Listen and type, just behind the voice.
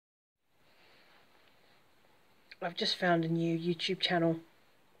I've just found a new YouTube channel,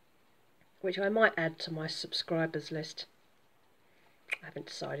 which I might add to my subscribers list. I haven't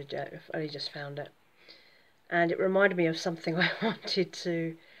decided yet, I've only just found it. And it reminded me of something I wanted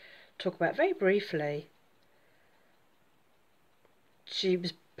to talk about very briefly. She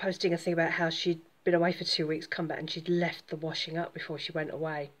was posting a thing about how she'd been away for 2 weeks, come back, and she'd left the washing up before she went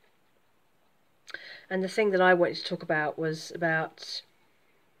away. And the thing that I wanted to talk about was about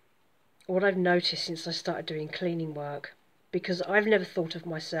what I've noticed since I started doing cleaning work, because I've never thought of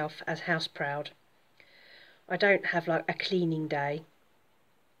myself as house proud. I don't have like a cleaning day.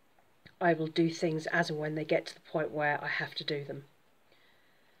 I will do things as and when they get to the point where I have to do them.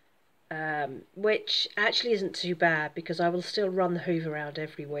 Which actually isn't too bad, because I will still run the hoover around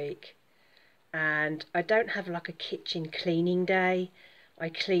every week. And I don't have like a kitchen cleaning day. I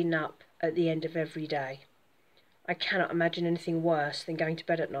clean up at the end of every day. I cannot imagine anything worse than going to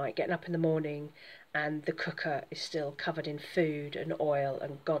bed at night, getting up in the morning, and the cooker is still covered in food and oil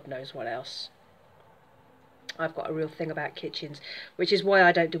and God knows what else. I've got a real thing about kitchens, which is why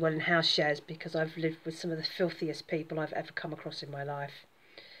I don't do well in house shares, because I've lived with some of the filthiest people I've ever come across in my life.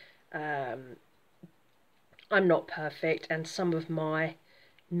 I'm not perfect, and some of my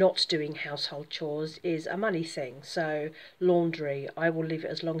not doing household chores is a money thing. So laundry, I will leave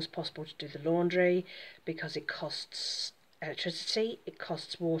it as long as possible to do the laundry, because it costs electricity, it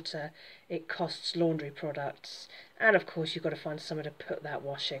costs water, it costs laundry products, and of course you've got to find somewhere to put that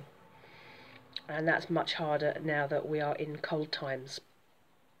washing. And that's much harder now that we are in cold times.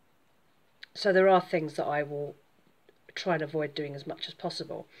 So there are things that I will try and avoid doing as much as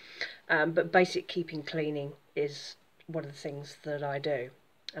possible. But basic keeping cleaning is one of the things that I do.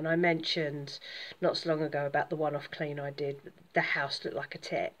 And I mentioned not so long ago about the one-off clean I did. The house looked like a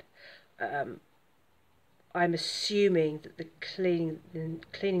tip. I'm assuming that the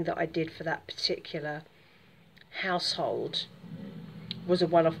cleaning that I did for that particular household was a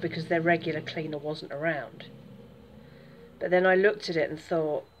one-off because their regular cleaner wasn't around. But then I looked at it and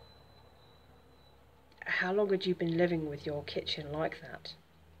thought, how long had you been living with your kitchen like that?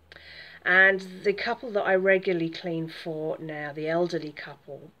 And the couple that I regularly clean for now, the elderly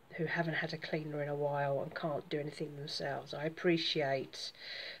couple who haven't had a cleaner in a while and can't do anything themselves, I appreciate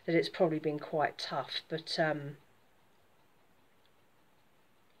that it's probably been quite tough, but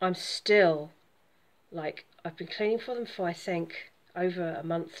I'm still, like, I've been cleaning for them for I think over a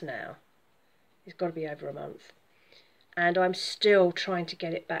month now. It's got to be over a month. And I'm still trying to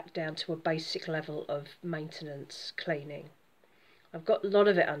get it back down to a basic level of maintenance cleaning. I've got a lot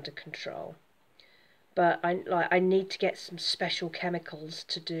of it under control, but I need to get some special chemicals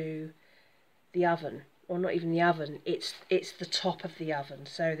to do the oven, or not even the oven. It's the top of the oven.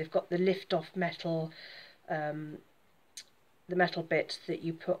 So they've got the lift-off metal, the metal bits that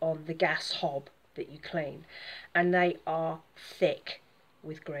you put on the gas hob that you clean, and they are thick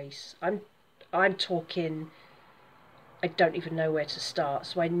with grease. I'm talking, I don't even know where to start.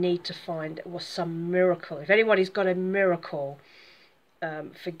 So I need to find some miracle. If anybody's got a miracle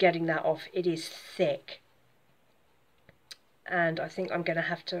for getting that off, it is thick. And I think I'm going to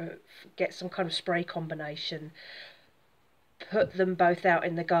have to get some kind of spray combination, put them both out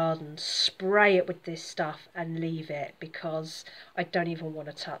in the garden, spray it with this stuff and leave it, because I don't even want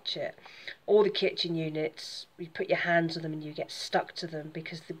to touch it. All the kitchen units, you put your hands on them and you get stuck to them,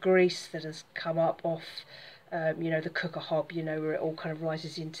 because the grease that has come up off the cooker hob, where it all kind of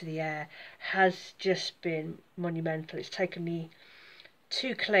rises into the air, has just been monumental. It's taken me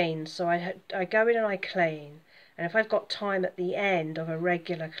 2 cleans, so I go in and I clean, and if I've got time at the end of a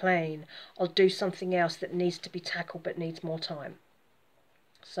regular clean, I'll do something else that needs to be tackled but needs more time.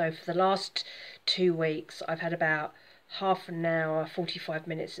 So for the last 2 weeks I've had about half an hour, 45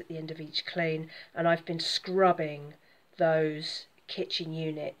 minutes at the end of each clean, and I've been scrubbing those kitchen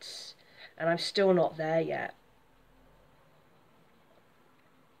units, and I'm still not there yet.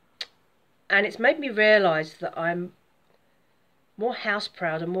 And it's made me realise that I'm more house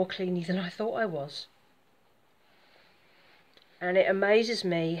proud and more cleanly than I thought I was. And it amazes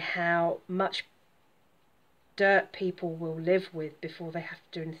me how much dirt people will live with before they have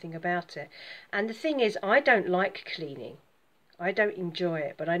to do anything about it. And the thing is, I don't like cleaning. I don't enjoy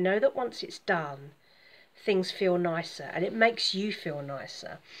it, but I know that once it's done, things feel nicer, and it makes you feel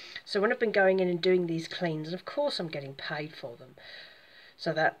nicer. So when I've been going in and doing these cleans, and of course I'm getting paid for them,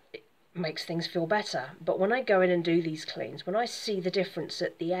 so that it makes things feel better. But when I go in and do these cleans, when I see the difference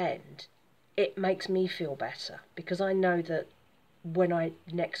at the end, it makes me feel better, because I know that when I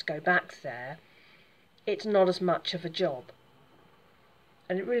next go back there, it's not as much of a job.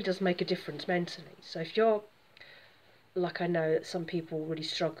 And it really does make a difference mentally. So if you're like I know that some people really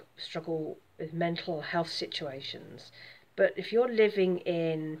struggle with mental health situations, but if you're living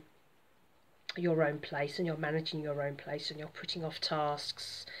in your own place and you're managing your own place and you're putting off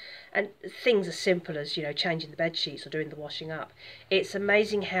tasks and things as simple as, you know, changing the bed sheets or doing the washing up, it's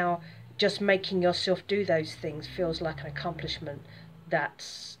amazing how just making yourself do those things feels like an accomplishment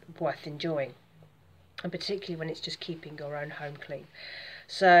that's worth enjoying, and particularly when it's just keeping your own home clean.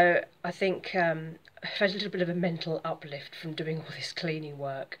 So I think I've had a little bit of a mental uplift from doing all this cleaning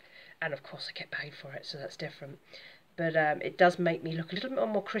work, and of course I get paid for it, so that's different. But it does make me look a little bit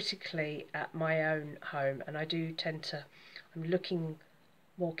more critically at my own home, and I do tend to, I'm looking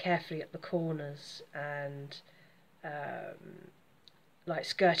more carefully at the corners and like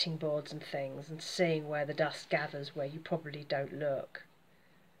skirting boards and things, and seeing where the dust gathers where you probably don't look.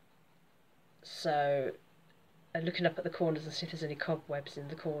 So, and looking up at the corners and see if there's any cobwebs in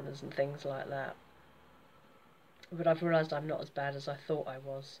the corners and things like that. But I've realised I'm not as bad as I thought I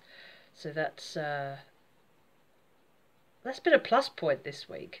was. So that's been a plus point this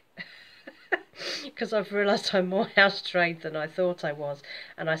week. Because I've realised I'm more house trained than I thought I was,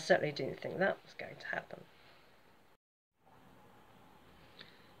 and I certainly didn't think that was going to happen.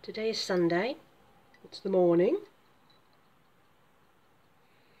 Today is Sunday. It's the morning.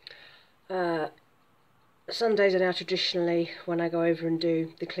 Sundays are now traditionally when I go over and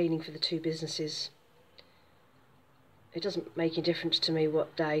do the cleaning for the two businesses. It doesn't make any difference to me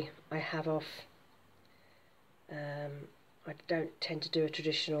what day I have off. I don't tend to do a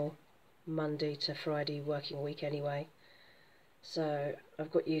traditional Monday to Friday working week anyway. So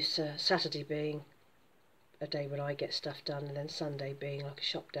I've got used to Saturday being a day when I get stuff done, and then Sunday being like a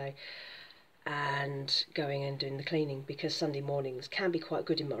shop day and going and doing the cleaning, because Sunday mornings can be quite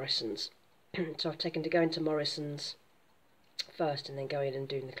good in Morrisons. So I've taken to going to Morrisons first and then going and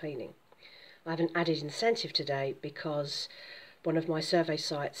doing the cleaning. I have an added incentive today because one of my survey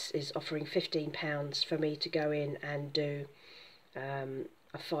sites is offering £15 for me to go in and do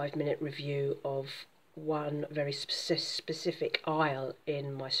a 5-minute review of one very specific aisle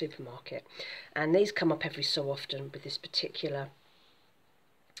in my supermarket, and these come up every so often with this particular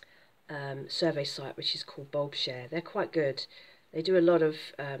survey site, which is called BulbShare. They're quite good. They do a lot of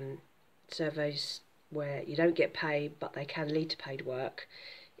surveys where you don't get paid, but they can lead to paid work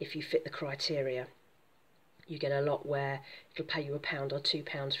if you fit the criteria. You get a lot where it'll pay you £1 or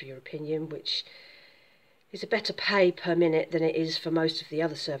 £2 for your opinion, which is a better pay per minute than it is for most of the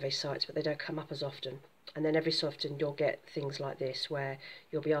other survey sites, but they don't come up as often. And then every so often you'll get things like this where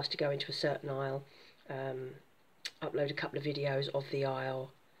you'll be asked to go into a certain aisle, upload a couple of videos of the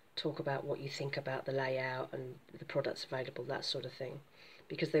aisle, talk about what you think about the layout and the products available, that sort of thing,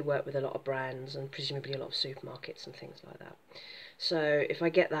 because they work with a lot of brands and presumably a lot of supermarkets and things like that. So if I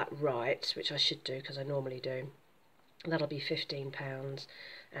get that right, which I should do because I normally do, that'll be £15,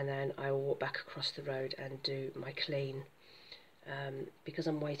 and then I will walk back across the road and do my clean. Because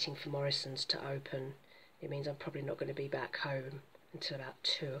I'm waiting for Morrisons to open, it means I'm probably not going to be back home until about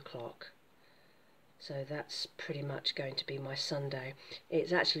 2 o'clock. So that's pretty much going to be my Sunday.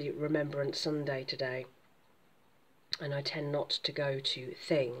 It's actually Remembrance Sunday today, and I tend not to go to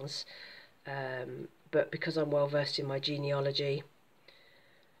things, but because I'm well versed in my genealogy,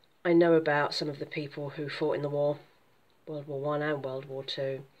 I know about some of the people who fought in the war, World War One and World War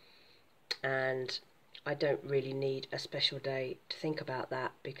Two, and I don't really need a special day to think about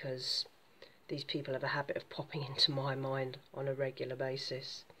that, because these people have a habit of popping into my mind on a regular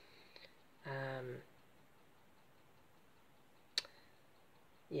basis.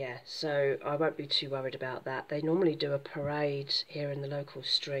 Yeah, so I won't be too worried about that. They normally do a parade here in the local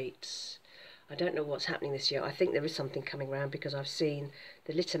streets. I don't know what's happening this year. I think there is something coming round, because I've seen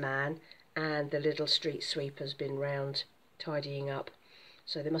the litter man and the little street sweepers been round tidying up.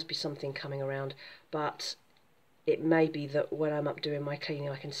 So there must be something coming around. But it may be that when I'm up doing my cleaning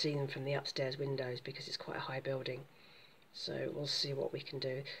I can see them from the upstairs windows, because it's quite a high building. So we'll see what we can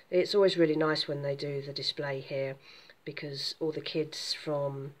do. It's always really nice when they do the display here, because all the kids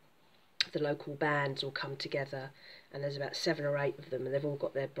from the local bands all come together, and there's about 7 or 8 of them, and they've all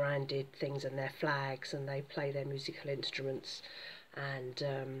got their branded things and their flags, and they play their musical instruments, and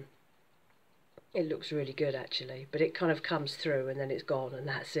it looks really good actually. But it kind of comes through and then it's gone and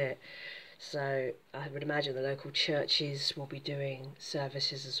that's it. So I would imagine the local churches will be doing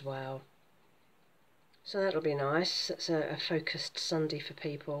services as well. So that'll be nice. That's a focused Sunday for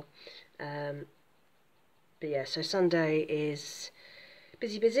people. But yeah, so Sunday is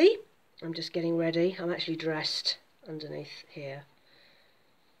busy. I'm just getting ready. I'm actually dressed underneath here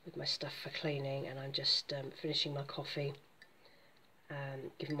with my stuff for cleaning, and I'm just finishing my coffee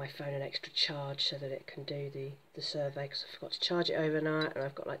giving my phone an extra charge so that it can do the survey, because I forgot to charge it overnight and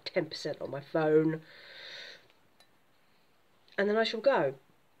I've got like 10% on my phone. And then I shall go.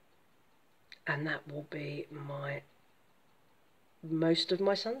 And that will be most of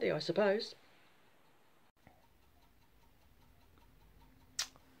my Sunday, I suppose.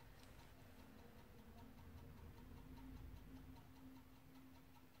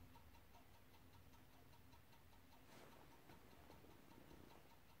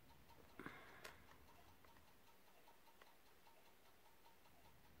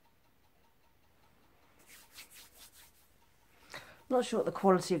 Not sure what the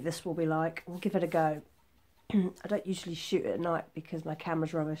quality of this will be like. We'll give it a go. I don't usually shoot at night because my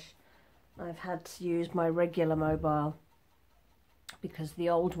camera's rubbish. I've had to use my regular mobile because the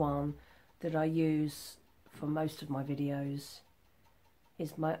old one that I use for most of my videos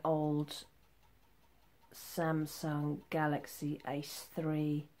is my old Samsung Galaxy Ace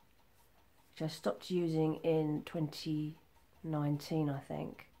 3, which I stopped using in 2019, I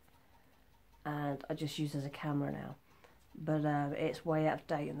think, and I just use as a camera now. But it's way out of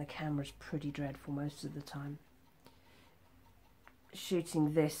date and the camera's pretty dreadful most of the time.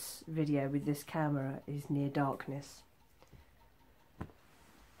 Shooting this video with this camera is near darkness.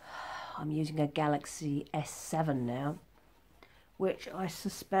 I'm using a Galaxy S7 now, which I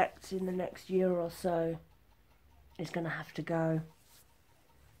suspect in the next year or so is going to have to go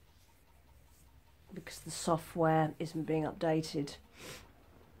because the software isn't being updated.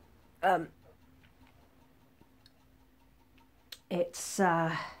 It's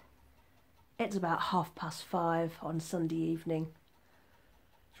about 5:30 on Sunday evening.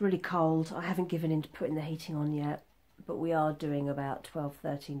 It's really cold. I haven't given in to putting the heating on yet, but we are doing about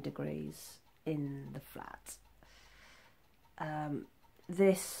 12-13 degrees in the flat.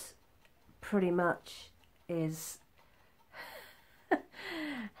 This pretty much is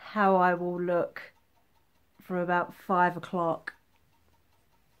how I will look from about 5 o'clock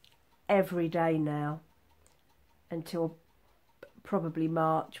every day now until probably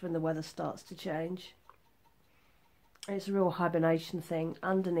March, when the weather starts to change. It's a real hibernation thing.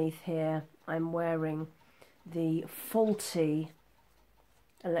 Underneath here I'm wearing the faulty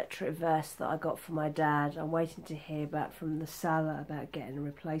electric vest that I got for my dad. I'm waiting to hear back from the seller about getting a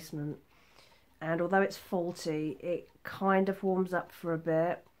replacement, and although it's faulty, it kind of warms up for a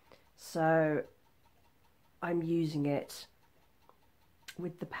bit, so I'm using it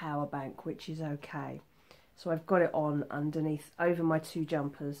with the power bank, which is okay. So I've got it on underneath, over my 2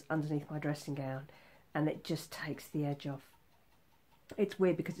 jumpers, underneath my dressing gown, and it just takes the edge off. It's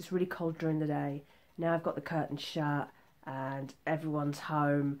weird because it's really cold during the day. Now I've got the curtains shut and everyone's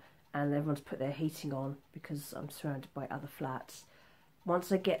home and everyone's put their heating on because I'm surrounded by other flats.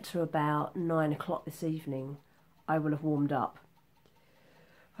 Once I get to about 9 o'clock this evening, I will have warmed up.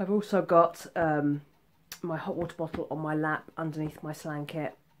 I've also got my hot water bottle on my lap underneath my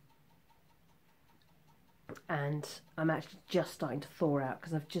blanket. And I'm actually just starting to thaw out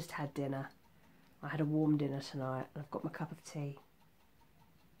because I've just had dinner. I had a warm dinner tonight and I've got my cup of tea.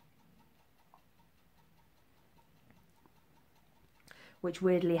 Which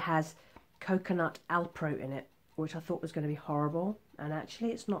weirdly has coconut Alpro in it, which I thought was going to be horrible. And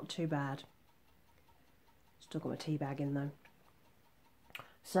actually it's not too bad. Still got my tea bag in though.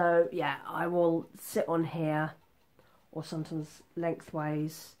 So yeah, I will sit on here or sometimes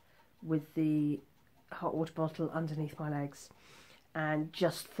lengthways with the hot water bottle underneath my legs and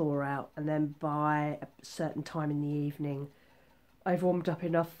just thaw out, and then by a certain time in the evening I've warmed up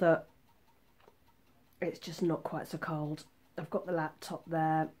enough that it's just not quite so cold. I've got the laptop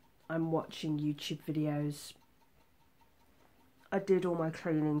there, I'm watching YouTube videos. I did all my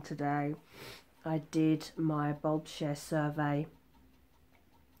cleaning today. I did my bulb share survey,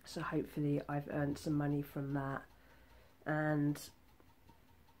 so hopefully I've earned some money from that. And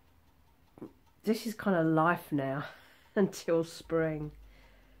this is kind of life now until spring,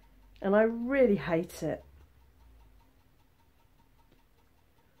 and I really hate it.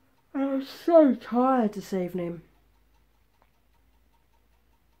 I'm so tired this evening.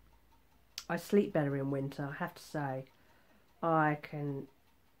 I sleep better in winter, I have to say. I can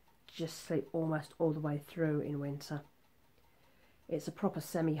just sleep almost all the way through in winter. It's a proper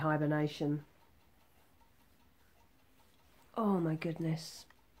semi-hibernation. Oh my goodness.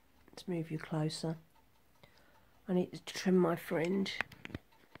 Let's move you closer. I need to trim my fringe.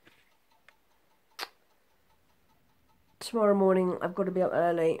 Tomorrow morning I've got to be up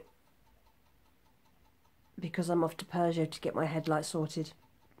early because I'm off to Persia to get my headlight sorted.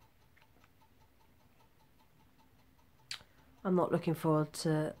 I'm not looking forward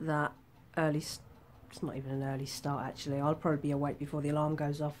to that early it's not even an early start actually. I'll probably be awake before the alarm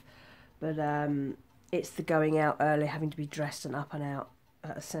goes off. But it's the going out early, having to be dressed and up and out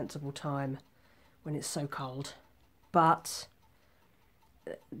at a sensible time when it's so cold. But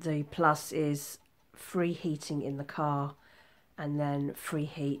the plus is free heating in the car, and then free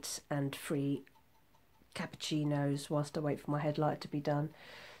heat and free cappuccinos whilst I wait for my headlight to be done.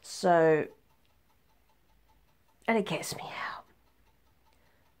 So, and it gets me out.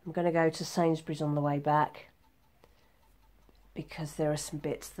 I'm going to go to Sainsbury's on the way back because there are some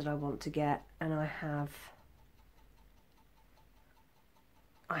bits that I want to get, and I have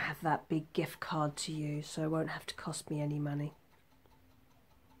that big gift card to use, so it won't have to cost me any money.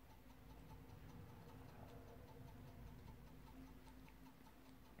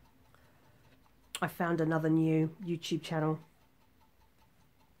 I found another new YouTube channel.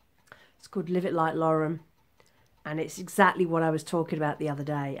 It's called Live It Like Lauren, and it's exactly what I was talking about the other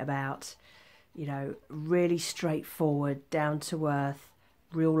day about, you know, really straightforward, down to earth,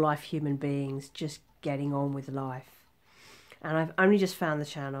 real life human beings just getting on with life. And I've only just found the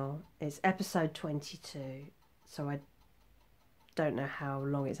channel. It's episode 22, so I don't know how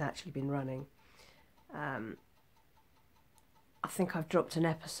long it's actually been running. I think I've dropped an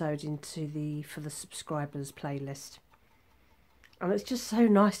episode into the For the Subscribers playlist. And it's just so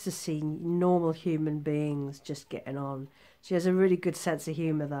nice to see normal human beings just getting on. She has a really good sense of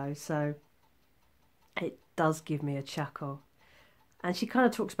humour though, so it does give me a chuckle. And she kind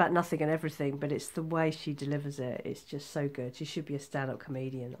of talks about nothing and everything, but it's the way she delivers it. It's just so good. She should be a stand-up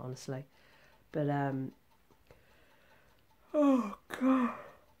comedian, honestly. But, oh, God.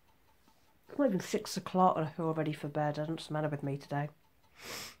 It's not even 6 o'clock and I feel ready for bed. What's the matter with me today?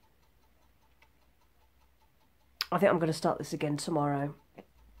 I think I'm going to start this again tomorrow.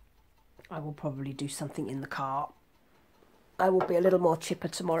 I will probably do something in the car. I will be a little more chipper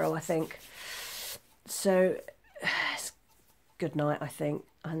tomorrow, I think. So, good night, I think.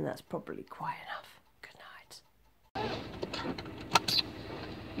 And that's probably quite enough. Good night.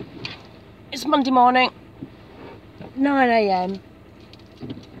 It's Monday morning. 9 AM.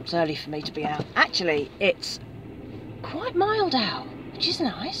 It's early for me to be out. Actually, it's quite mild out, which is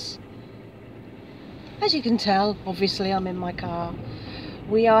nice. As you can tell, obviously I'm in my car.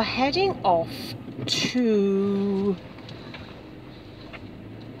 We are heading off to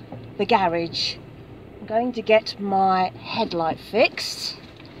the garage. I'm going to get my headlight fixed.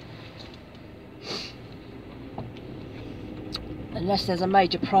 Unless there's a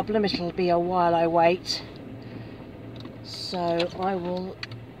major problem, it'll be a while I wait. So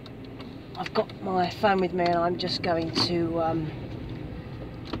I've got my phone with me and I'm just going to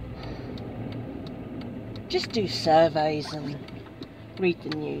just do surveys and read the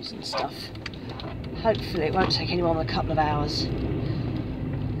news and stuff. Hopefully it won't take any more than a couple of hours.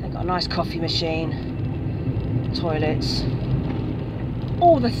 They've got a nice coffee machine, toilets,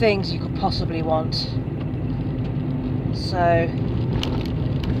 all the things you could possibly want. So,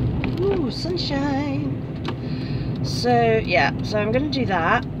 ooh, sunshine. So yeah, so I'm going to do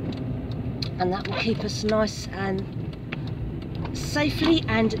that, and that will keep us nice and safely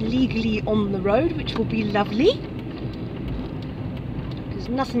and legally on the road, which will be lovely. There's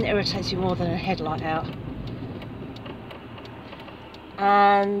nothing that irritates me more than a headlight out.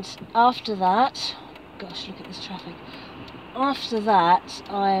 And after that, gosh, look at this traffic. After that,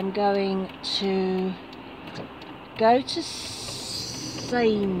 I am going to go to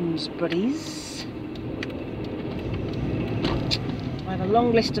Sainsbury's. I have a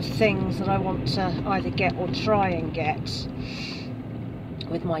long list of things that I want to either get or try and get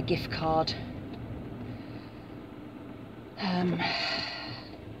with my gift card.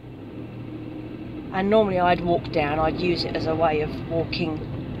 And normally I'd walk down, I'd use it as a way of walking,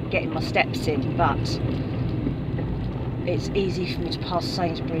 getting my steps in, but it's easy for me to pass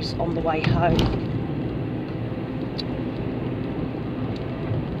Sainsbury's on the way home.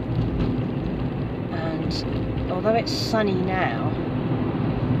 And although it's sunny now,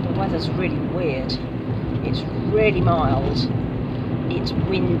 the weather's really weird. It's really mild, it's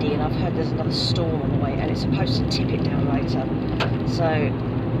windy, and I've heard there's another storm on the way, and it's supposed to tip it down later. So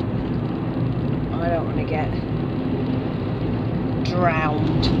I don't want to get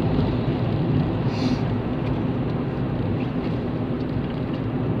drowned.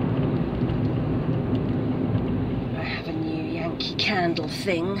 I have a new Yankee Candle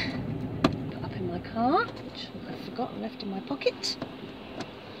thing put up in my car, which I forgot and left in my pocket.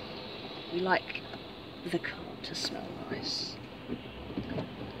 We like the car to smell nice.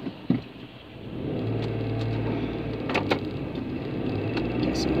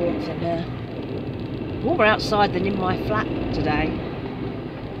 Get some warmth in there. Warmer outside than in my flat today.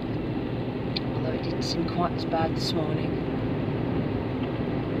 Although it did didn't seem quite as bad this morning.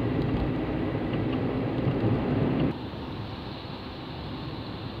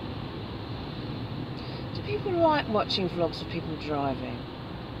 Do people like watching vlogs of people driving?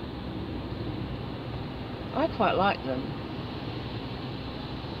 I quite like them.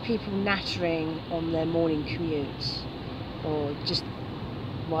 People nattering on their morning commutes, or just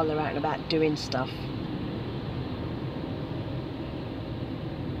while they're out and about doing stuff.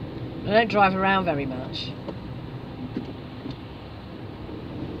 I don't drive around very much.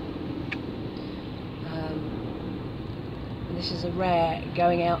 This is a rare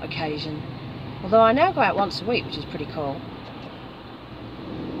going out occasion. Although I now go out once a week, which is pretty cool.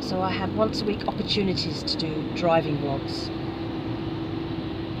 So I have once a week opportunities to do driving vlogs.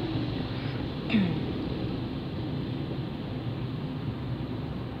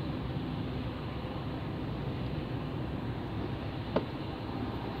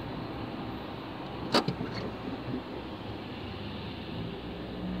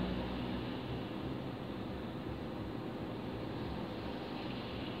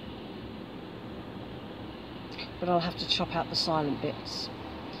 But I'll have to chop out the silent bits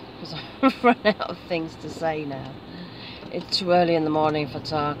because I've run out of things to say now. It's too early in the morning for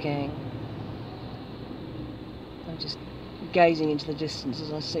talking. I'm just gazing into the distance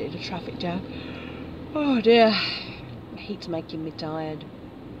as I sit at a traffic jam. Oh dear, the heat's making me tired.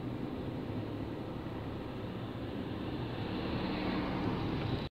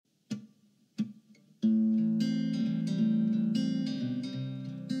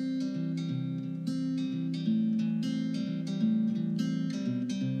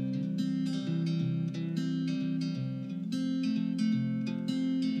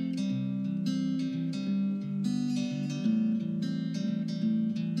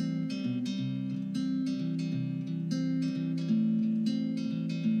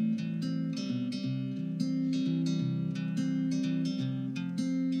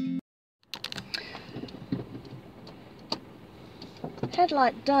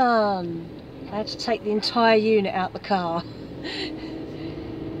 Headlight done. I had to take the entire unit out the car.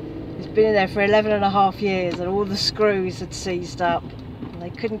 It's been in there for 11.5 years and all the screws had seized up and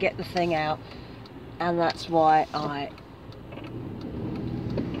they couldn't get the thing out, and that's why I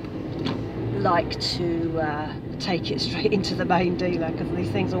like to take it straight into the main dealer, because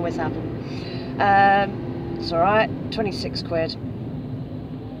these things always happen. It's alright, 26 quid.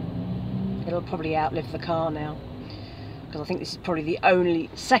 It'll probably outlive the car now, because I think this is probably only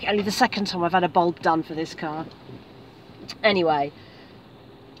the second time I've had a bulb done for this car. Anyway,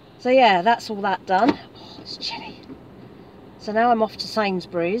 so yeah, that's all that done. Oh, it's chilly. So now I'm off to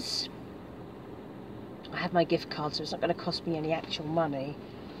Sainsbury's. I have my gift card, so it's not going to cost me any actual money,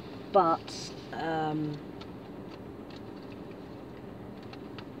 but I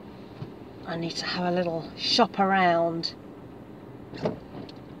need to have a little shop around, because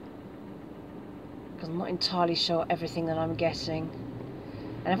I'm not entirely sure everything that I'm getting.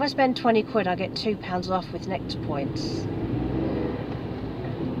 And if I spend 20 quid, I get £2 off with Nectar points.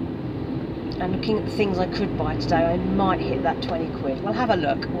 And looking at the things I could buy today, I might hit that 20 quid. We'll have a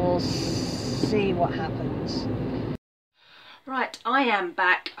look. We'll see what happens. Right, I am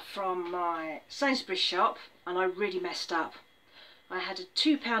back from my Sainsbury's shop, and I really messed up. I had a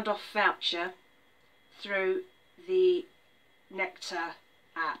 £2 off voucher through the Nectar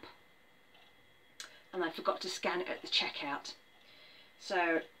app, and I forgot to scan it at the checkout.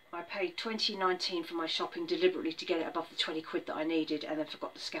 So I paid £20.19 for my shopping deliberately to get it above the 20 quid that I needed, and then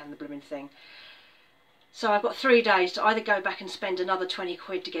forgot to scan the blooming thing. So I've got 3 days to either go back and spend another 20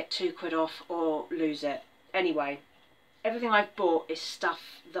 quid to get 2 quid off, or lose it. Anyway, everything I've bought is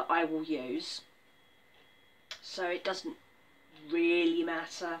stuff that I will use, so it doesn't really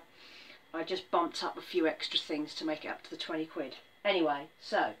matter. I just bumped up a few extra things to make it up to the 20 quid. Anyway,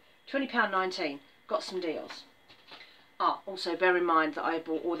 so £20.19, got some deals. Also bear in mind that I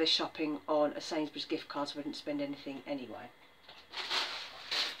bought all this shopping on a Sainsbury's gift card, so I didn't spend anything anyway.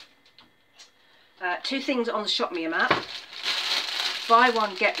 2 things on the Shop Me app. Buy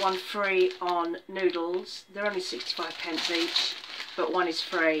one get one free on noodles. They're only 65p each, but one is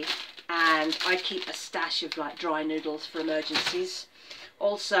free, and I keep a stash of like dry noodles for emergencies.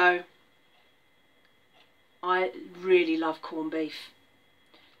 Also, I really love corned beef.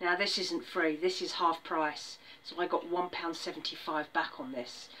 Now this isn't free, this is half price, so I got £1.75 back on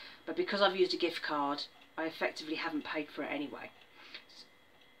this, but because I've used a gift card, I effectively haven't paid for it anyway.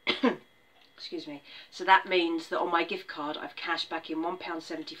 Excuse me. So that means that on my gift card I've cashed back in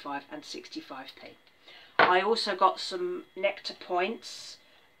 £1.75 and 65p. I also got some Nectar points.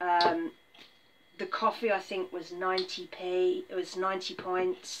 The coffee I think was 90p, it was 90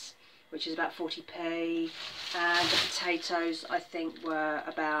 points, which is about 40p, and the potatoes I think were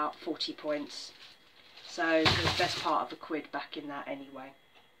about 40 points. So there's the best part of a quid back in that anyway.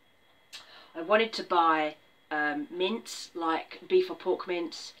 I wanted to buy mince, like beef or pork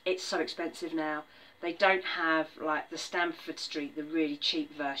mince. It's so expensive now. They don't have like the Stamford Street, the really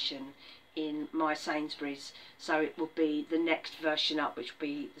cheap version, in my Sainsbury's, so it will be the next version up, which will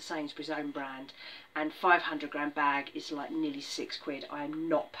be the Sainsbury's own brand, and 500-gram bag is like nearly 6 quid. I am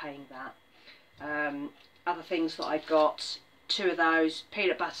not paying that. Other things that I got, 2 of those,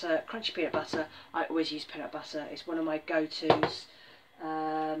 peanut butter, crunchy peanut butter. I always use peanut butter, it's one of my go-tos.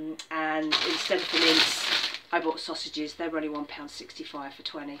 And instead of the mince, I bought sausages. They were only £1.65 for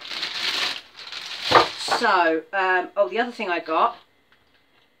 20. So, oh, the other thing I got,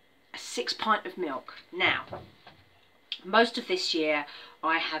 a 6 pint of milk. Now, most of this year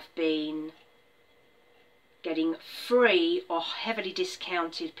I have been getting free or heavily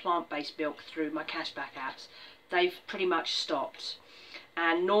discounted plant-based milk through my cashback apps. They've pretty much stopped,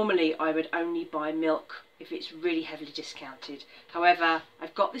 and normally I would only buy milk if it's really heavily discounted. However,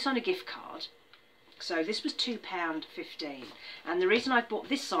 I've got this on a gift card, so this was £2.15, and the reason I bought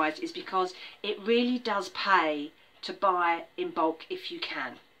this size is because it really does pay to buy in bulk if you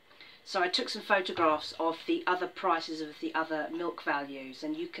can. So I took some photographs of the other prices of the other milk values,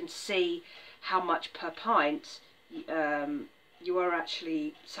 and you can see how much per pint you are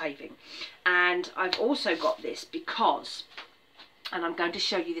actually saving. And I've also got this because, and I'm going to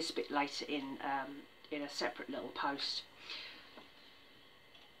show you this a bit later in a separate little post,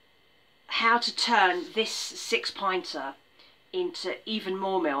 how to turn this 6-pinter into even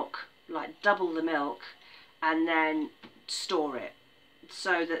more milk, like double the milk, and then store it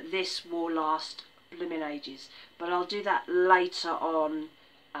so that this will last blooming ages. But I'll do that later on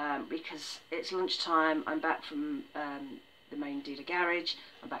because it's lunchtime. I'm back from the main dealer garage,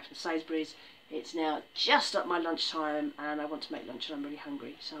 I'm back from Sainsbury's. It's now just at my lunchtime and I want to make lunch and I'm really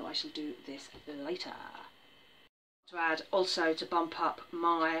hungry, so I shall do this later. To add also, to bump up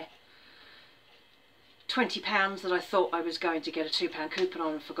my £20 that I thought I was going to get a £2 coupon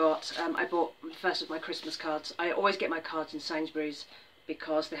on and forgot, I bought the first of my Christmas cards. I always get my cards in Sainsbury's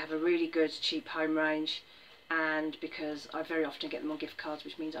because they have a really good cheap home range, and because I very often get them on gift cards,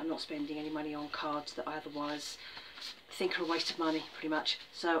 which means I'm not spending any money on cards that I otherwise think are a waste of money, pretty much.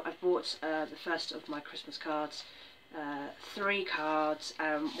 So I bought the first of my Christmas cards, 3 cards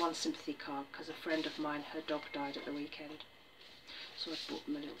and 1 sympathy card, because a friend of mine, her dog died at the weekend. So I bought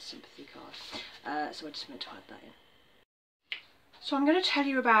them a little sympathy card. So I just meant to add that in. So I'm going to tell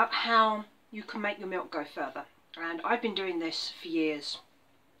you about how you can make your milk go further. And I've been doing this for years.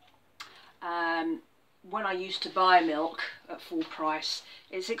 When I used to buy milk at full price,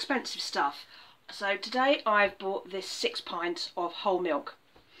 it's expensive stuff. So today I've bought this 6 pints of whole milk.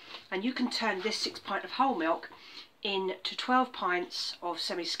 And you can turn this 6 pint of whole milk into 12 pints of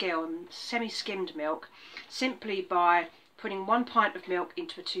semi-skimmed milk simply by putting 1 pint of milk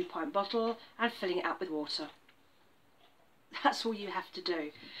into a 2-pint bottle and filling it up with water. That's all you have to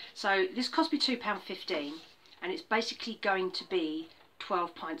do. So this cost me £2.15, and it's basically going to be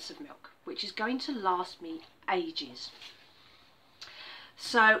 12 pints of milk, which is going to last me ages.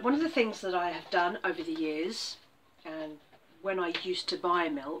 So one of the things that I have done over the years, and when I used to buy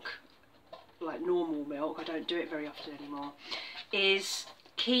milk, like normal milk, I don't do it very often anymore, is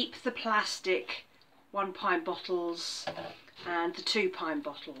keep the plastic 1-pint bottles and the 2-pint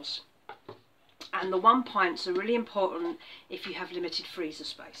bottles. And the 1 pints are really important if you have limited freezer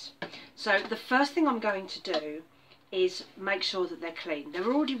space. So the first thing I'm going to do is make sure that they're clean. They're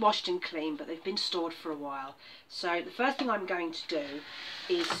already washed and clean, but they've been stored for a while. So the first thing I'm going to do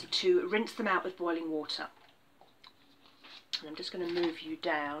is to rinse them out with boiling water. And I'm just going to move you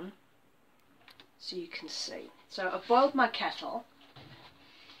down so you can see. So I've boiled my kettle,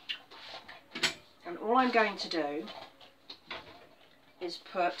 and all I'm going to do is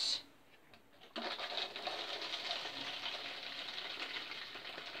put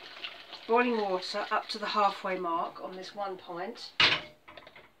boiling water up to the halfway mark on this 1 pint.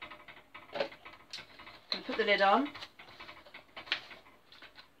 And put the lid on,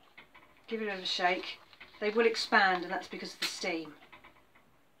 give it a bit of a shake. They will expand, and that's because of the steam.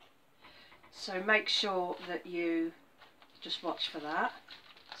 So make sure that you just watch for that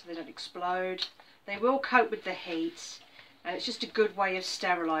so they don't explode. They will cope with the heat, and it's just a good way of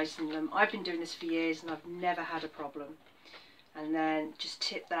sterilising them. I've been doing this for years and I've never had a problem. And then just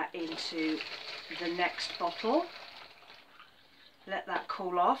tip that into the next bottle, let that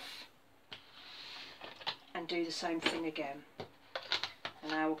cool off, and do the same thing again.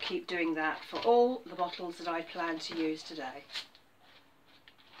 And I will keep doing that for all the bottles that I plan to use today.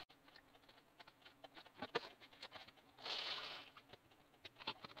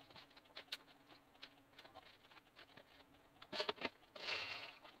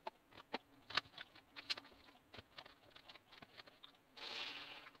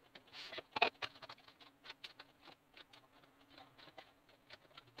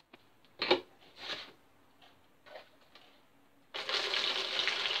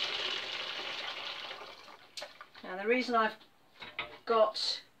 Now the reason I've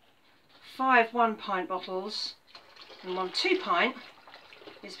got 5 1-pint bottles and 1 2-pint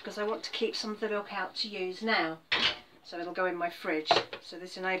is because I want to keep some of the milk out to use now, so it'll go in my fridge. So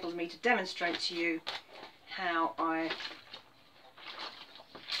this enables me to demonstrate to you how I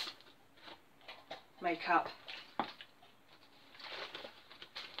make up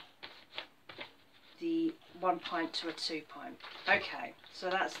the 1 pint to a 2 pint. Okay, so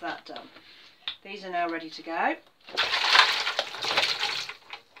that's that done. These are now ready to go.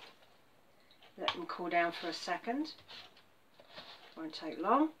 Let them cool down for a second. Won't take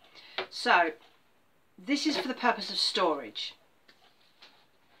long. So this is for the purpose of storage.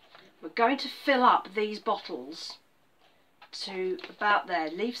 We're going to fill up these bottles to about there.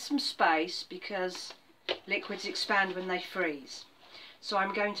 Leave some space because liquids expand when they freeze. So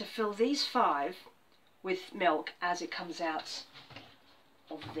I'm going to fill these 5 with milk as it comes out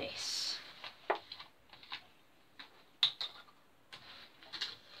of this.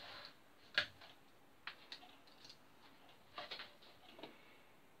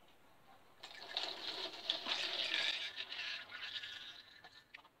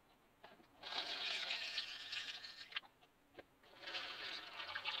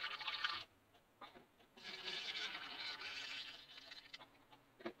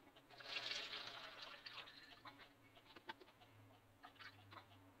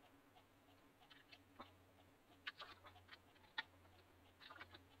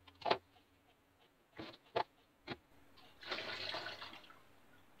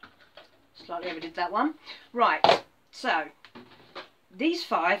 Slightly overdid that one. Right, so these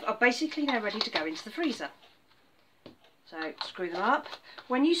 5 are basically now ready to go into the freezer. So screw them up.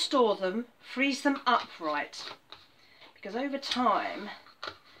 When you store them, freeze them upright, because over time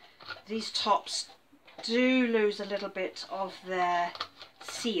these tops do lose a little bit of their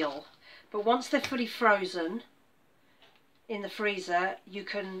seal, but once they're fully frozen in the freezer, you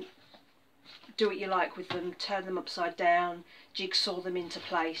can do what you like with them, turn them upside down, jigsaw them into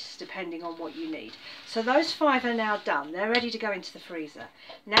place depending on what you need. So those 5 are now done. They're ready to go into the freezer.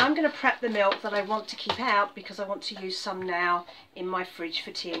 Now I'm going to prep the milk that I want to keep out because I want to use some now in my fridge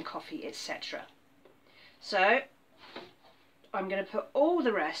for tea and coffee, etc. So I'm going to put all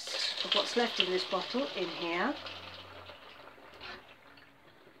the rest of what's left in this bottle in here,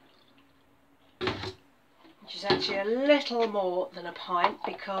 which is actually a little more than a pint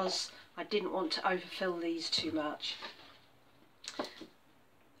because I didn't want to overfill these too much.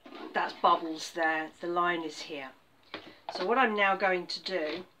 That's bubbles there, the line is here. So what I'm now going to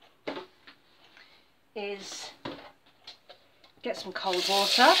do is get some cold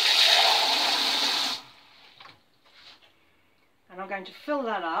water, and I'm going to fill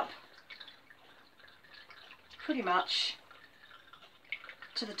that up pretty much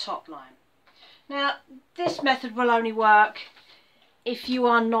to the top line. Now this method will only work if you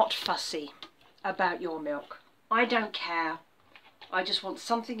are not fussy about your milk. I don't care. I just want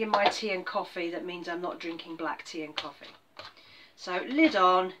something in my tea and coffee that means I'm not drinking black tea and coffee. So lid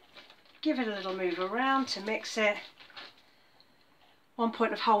on, give it a little move around to mix it. 1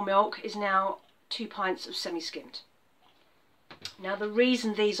 pint of whole milk is now 2 pints of semi-skimmed. Now the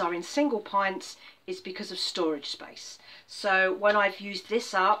reason these are in single pints is because of storage space. So when I've used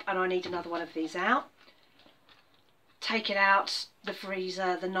this up and I need another one of these out, take it out the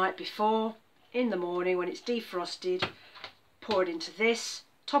freezer the night before. In the morning when it's defrosted, pour it into this,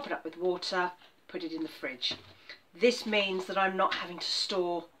 top it up with water, put it in the fridge. This means that I'm not having to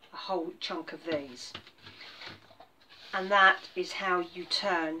store a whole chunk of these. And that is how you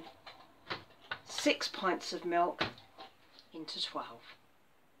turn 6 pints of milk into 12.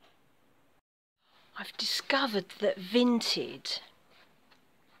 I've discovered that Vinted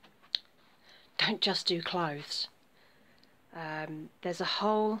don't just do clothes. There's a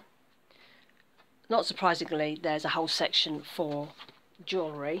whole, not surprisingly, there's a whole section for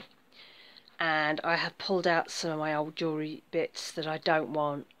jewellery, and I have pulled out some of my old jewellery bits that I don't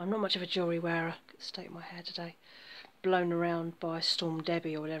want. I'm not much of a jewellery wearer. Got the state of my hair today, blown around by Storm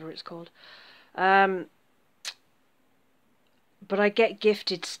Debbie or whatever it's called. But I get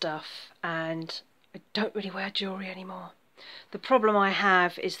gifted stuff and I don't really wear jewellery anymore. The problem I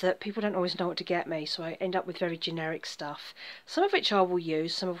have is that people don't always know what to get me, so I end up with very generic stuff, some of which I will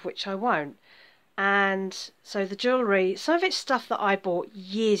use, some of which I won't. And so the jewellery, some of it's stuff that I bought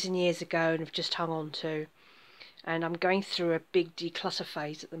years and years ago and have just hung on to, and I'm going through a big declutter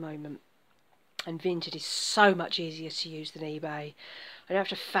phase at the moment. And Vinted is so much easier to use than eBay. I don't have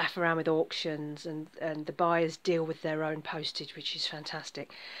to faff around with auctions, and the buyers deal with their own postage, which is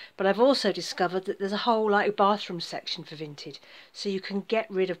fantastic. But I've also discovered that there's a whole bathroom section for Vinted, so you can get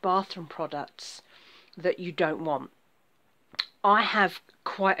rid of bathroom products that you don't want. I have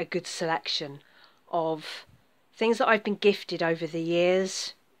quite a good selection of things that I've been gifted over the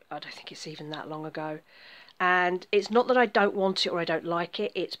years. I don't think it's even that long ago. And it's not that I don't want it or I don't like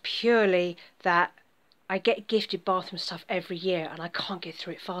it. It's purely that I get gifted bathroom stuff every year and I can't get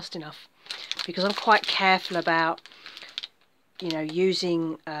through it fast enough, because I'm quite careful about, you know,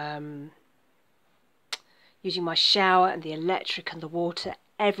 using my shower and the electric and the water.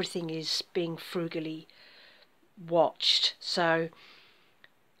 Everything is being frugally watched. So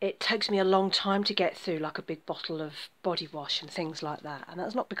it takes me a long time to get through like a big bottle of body wash and things like that. And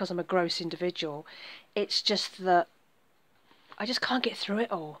that's not because I'm a gross individual. It's just that I just can't get through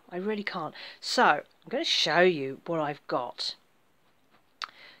it all. I really can't. So I'm going to show you what I've got,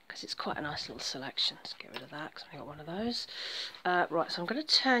 because it's quite a nice little selection. Let's get rid of that because I've got one of those. Right, so I'm going to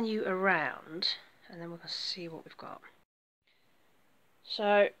turn you around and then we're going to see what we've got.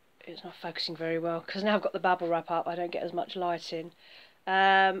 So it's not focusing very well because now I've got the bubble wrap up. I don't get as much light in.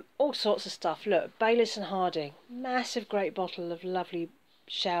 All sorts of stuff. Look, Bayliss and Harding, massive great bottle of lovely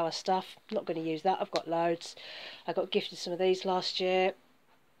shower stuff. Not going to use that. I've got loads. I got gifted some of these last year.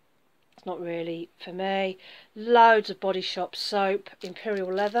 It's not really for me. Loads of Body Shop soap,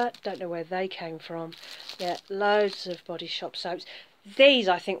 Imperial Leather. Don't know where they came from. Yeah, loads of Body Shop soaps. These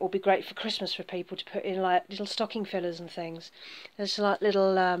I think will be great for Christmas for people to put in like little stocking fillers and things. There's like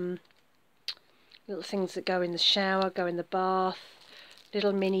little things that go in the shower, go in the bath.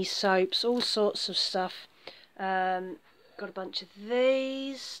 Little mini soaps, all sorts of stuff. Got a bunch of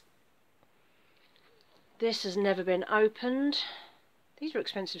these. This has never been opened. These are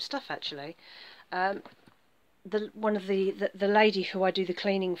expensive stuff actually. The lady who I do the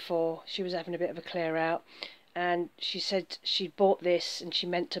cleaning for, she was having a bit of a clear out, and she said she bought this and she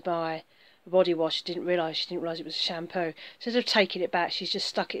meant to buy a body wash. She didn't realise it was a shampoo. So instead of taking it back, she's just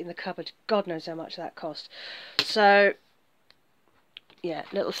stuck it in the cupboard. God knows how much that cost. So yeah,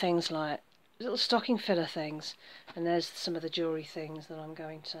 little things like little stocking filler things, and there's some of the jewellery things that I'm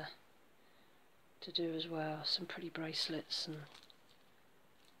going to do as well. Some pretty bracelets, and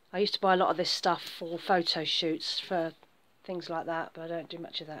I used to buy a lot of this stuff for photo shoots, for things like that, but I don't do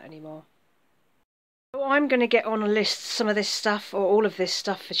much of that anymore. So I'm going to get on a list some of this stuff, or all of this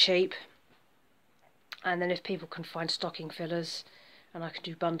stuff, for cheap, and then if people can find stocking fillers and I can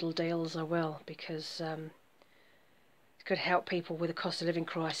do bundle deals, I will, because it could help people with a cost of living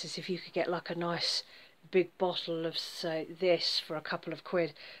crisis. If you could get like a nice big bottle of, say, this for a couple of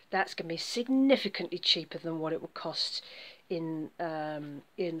quid, that's going to be significantly cheaper than what it would cost in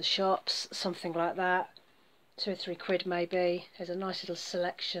the shops, something like that. 2 or 3 quid maybe. There's a nice little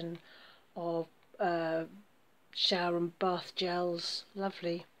selection of shower and bath gels.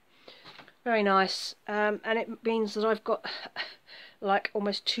 Lovely, very nice. And it means that I've got like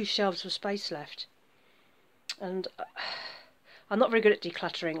almost 2 shelves of space left. And I'm not very good at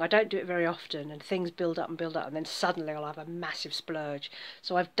decluttering. I don't do it very often, and things build up, and then suddenly I'll have a massive splurge.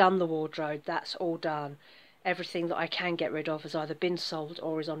 So I've done the wardrobe. That's all done. Everything that I can get rid of has either been sold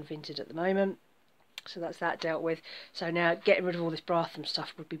or is on Vinted at the moment. So that's that dealt with. So now getting rid of all this bathroom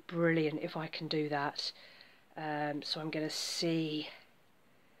stuff would be brilliant if I can do that. So I'm going to see.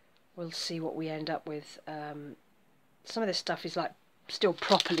 We'll see what we end up with. Some of this stuff is like still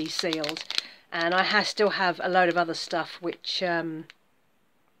properly sealed, and I still have a load of other stuff which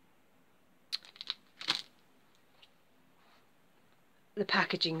the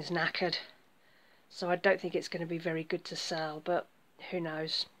packaging's knackered, so I don't think it's going to be very good to sell, but who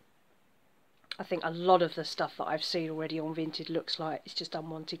knows. I think a lot of the stuff that I've seen already on Vinted looks like it's just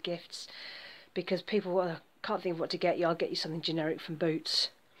unwanted gifts, because people can't think of what to get you. I'll get you something generic from Boots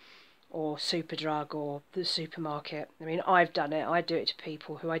or Superdrug or the supermarket. I mean, I've done it. I do it to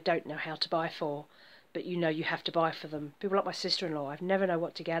people who I don't know how to buy for, but you know you have to buy for them. People like my sister-in-law, I've never know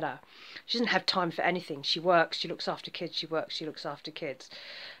what to get her. She doesn't have time for anything. She works, she looks after kids, she works, she looks after kids.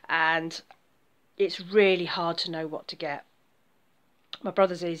 And it's really hard to know what to get. My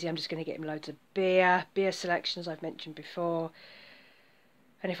brother's easy. I'm just going to get him loads of beer selections I've mentioned before.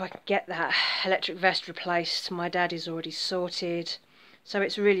 And if I can get that electric vest replaced, my dad is already sorted. So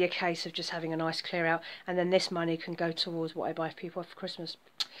it's really a case of just having a nice clear out, and then this money can go towards what I buy for people for Christmas.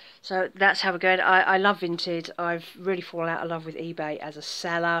 So that's how we're going. I love Vinted. I've really fallen out of love with eBay as a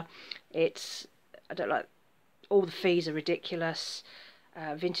seller. I don't like, all the fees are ridiculous.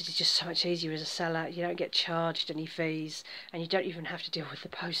 Vinted is just so much easier as a seller. You don't get charged any fees, and you don't even have to deal with the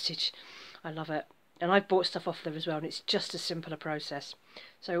postage. I love it. And I've bought stuff off there as well, and it's just a simpler process.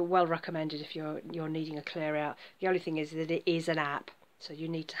 So well recommended if you're needing a clear out. The only thing is that it is an app, so you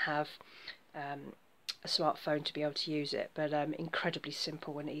need to have a smartphone to be able to use it, but incredibly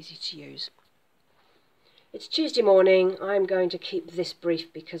simple and easy to use. It's Tuesday morning. I'm going to keep this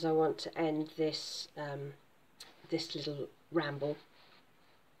brief because I want to end this this little ramble.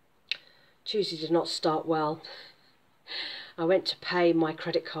 Tuesday did not start well. I went to pay my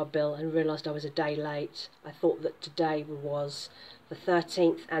credit card bill and realised I was a day late. I thought that today was the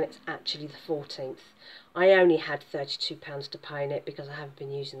 13th and it's actually the 14th. I only had £32 to pay in it because I haven't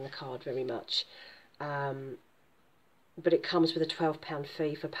been using the card very much. But it comes with a £12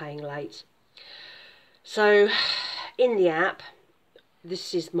 fee for paying late. So in the app,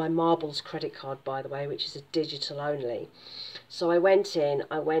 this is my Marbles credit card, by the way, which is a digital only. So I went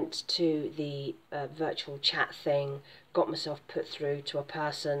to the virtual chat thing, got myself put through to a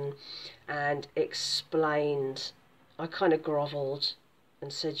person and explained. I kind of grovelled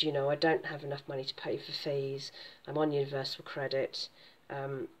and said, you know, I don't have enough money to pay for fees. I'm on universal credit,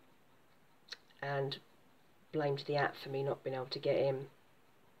 and blamed the app for me not being able to get in.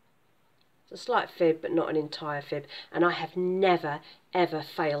 It's a slight fib, but not an entire fib. And I have never, ever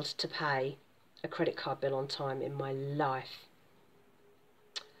failed to pay a credit card bill on time in my life.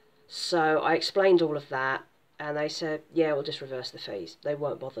 So I explained all of that, and they said, yeah, we'll just reverse the fees. They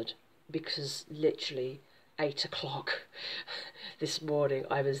weren't bothered, because literally 8 o'clock this morning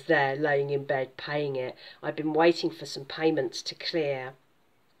I was there laying in bed paying it. I'd been waiting for some payments to clear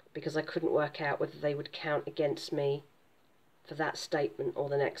because I couldn't work out whether they would count against me for that statement or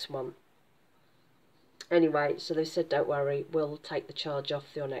the next one. Anyway, so they said, don't worry, we'll take the charge off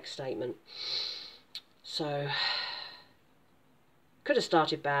your next statement. So, could have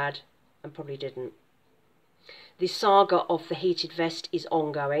started bad and probably didn't. The saga of the heated vest is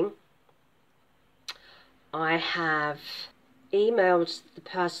ongoing. I have emailed the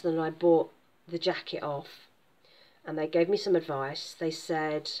person that I bought the jacket off, and they gave me some advice. They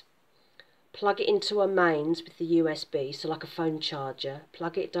said, plug it into a mains with the USB, so like a phone charger,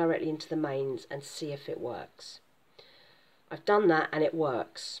 plug it directly into the mains and see if it works. I've done that and it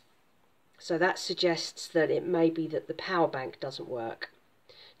works. So that suggests that it may be that the power bank doesn't work.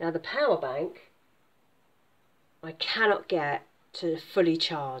 Now the power bank, I cannot get to fully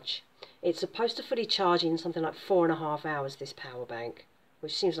charge. It's supposed to fully charge in something like 4.5 hours, this power bank,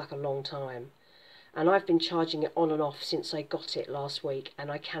 which seems like a long time. And I've been charging it on and off since I got it last week,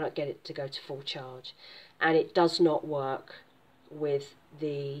 and I cannot get it to go to full charge. And it does not work with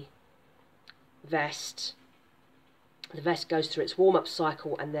the vest. The vest goes through its warm-up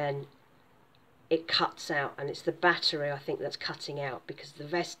cycle and then it cuts out, and it's the battery, I think, that's cutting out, because the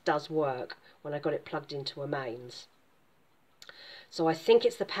vest does work when I got it plugged into a mains. So I think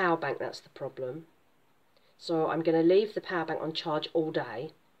it's the power bank that's the problem. So I'm going to leave the power bank on charge all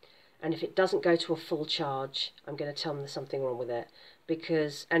day. And if it doesn't go to a full charge, I'm going to tell them there's something wrong with it.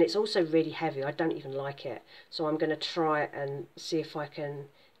 And it's also really heavy. I don't even like it. So I'm going to try and see if I can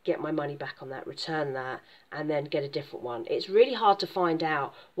get my money back on that, return that, and then get a different one. It's really hard to find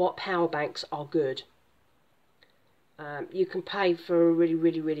out what power banks are good. You can pay for a really,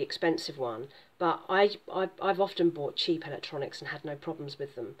 really, really expensive one, but I've often bought cheap electronics and had no problems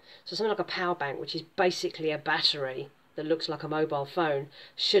with them. So something like a power bank, which is basically a battery that looks like a mobile phone,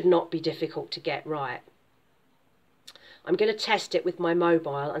 should not be difficult to get right. I'm going to test it with my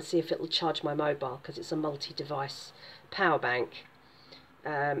mobile and see if it'll charge my mobile, because it's a multi-device power bank,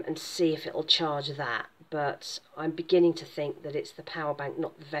 and see if it'll charge that. But I'm beginning to think that it's the power bank,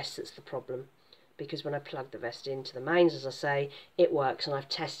 not the vest, that's the problem, because when I plug the vest into the mains, as I say, it works, and I've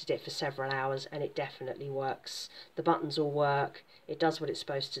tested it for several hours and it definitely works. The buttons all work, it does what it's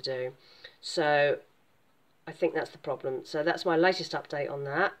supposed to do. So I think that's the problem. So that's my latest update on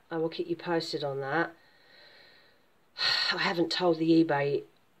that. I will keep you posted on that. I haven't told the eBay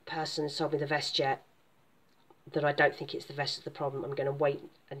person who sold me the vest yet that I don't think it's the vest that's the problem. I'm going to wait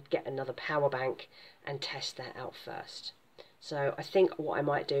and get another power bank and test that out first. So I think what I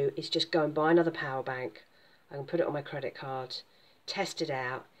might do is just go and buy another power bank. I can put it on my credit card, test it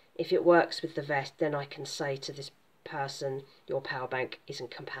out. If it works with the vest, then I can say to this person, your power bank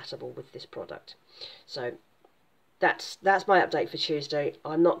isn't compatible with this product. So that's my update for Tuesday.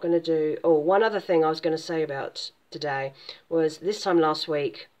 I'm not going to do... Oh, one other thing I was going to say about today was this time last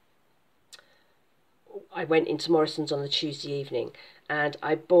week, I went into Morrisons on the Tuesday evening and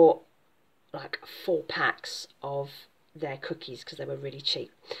I bought like 4 packs of their cookies because they were really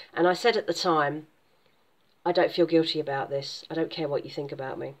cheap. And I said at the time, I don't feel guilty about this. I don't care what you think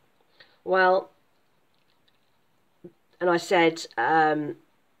about me. Well, and I said,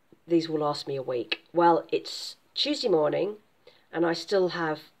 these will last me a week. Well, it's Tuesday morning and I still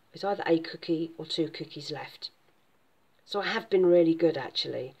have, it's either a cookie or 2 cookies left. So I have been really good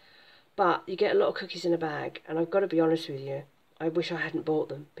actually. But you get a lot of cookies in a bag, and I've got to be honest with you, I wish I hadn't bought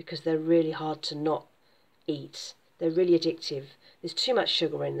them because they're really hard to not eat. They're really addictive. There's too much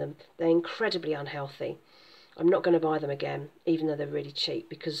sugar in them. They're incredibly unhealthy. I'm not going to buy them again, even though they're really cheap,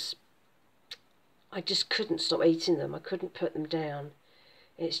 because I just couldn't stop eating them. I couldn't put them down.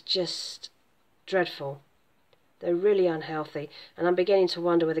 It's just dreadful. They're really unhealthy, and I'm beginning to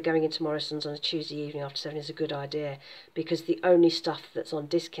wonder whether going into Morrisons on a Tuesday evening after 7 is a good idea, because the only stuff that's on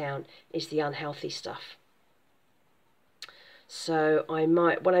discount is the unhealthy stuff. So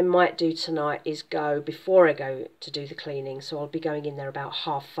what I might do tonight is go before I go to do the cleaning. So I'll be going in there about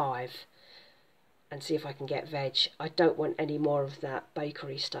 5:30 and see if I can get veg. I don't want any more of that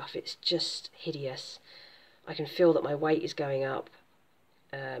bakery stuff. It's just hideous. I can feel that my weight is going up.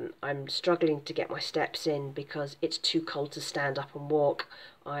 I'm struggling to get my steps in because it's too cold to stand up and walk.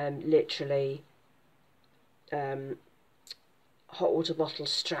 I am literally hot water bottle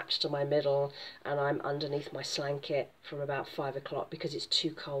strapped to my middle, and I'm underneath my slanket from about 5 o'clock because it's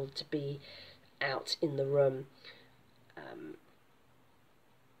too cold to be out in the room.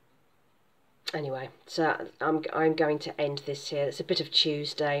 Anyway, so I'm going to end this here. It's a bit of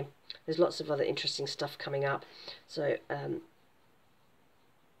Tuesday. There's lots of other interesting stuff coming up, so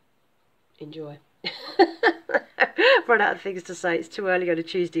enjoy. Run out of things to say. It's too early on a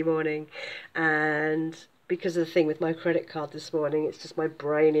Tuesday morning, and because of the thing with my credit card this morning, it's just my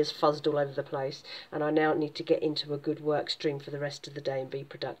brain is fuzzed all over the place, and I now need to get into a good work stream for the rest of the day and be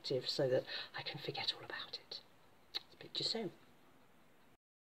productive so that I can forget all about it. Speak to you soon.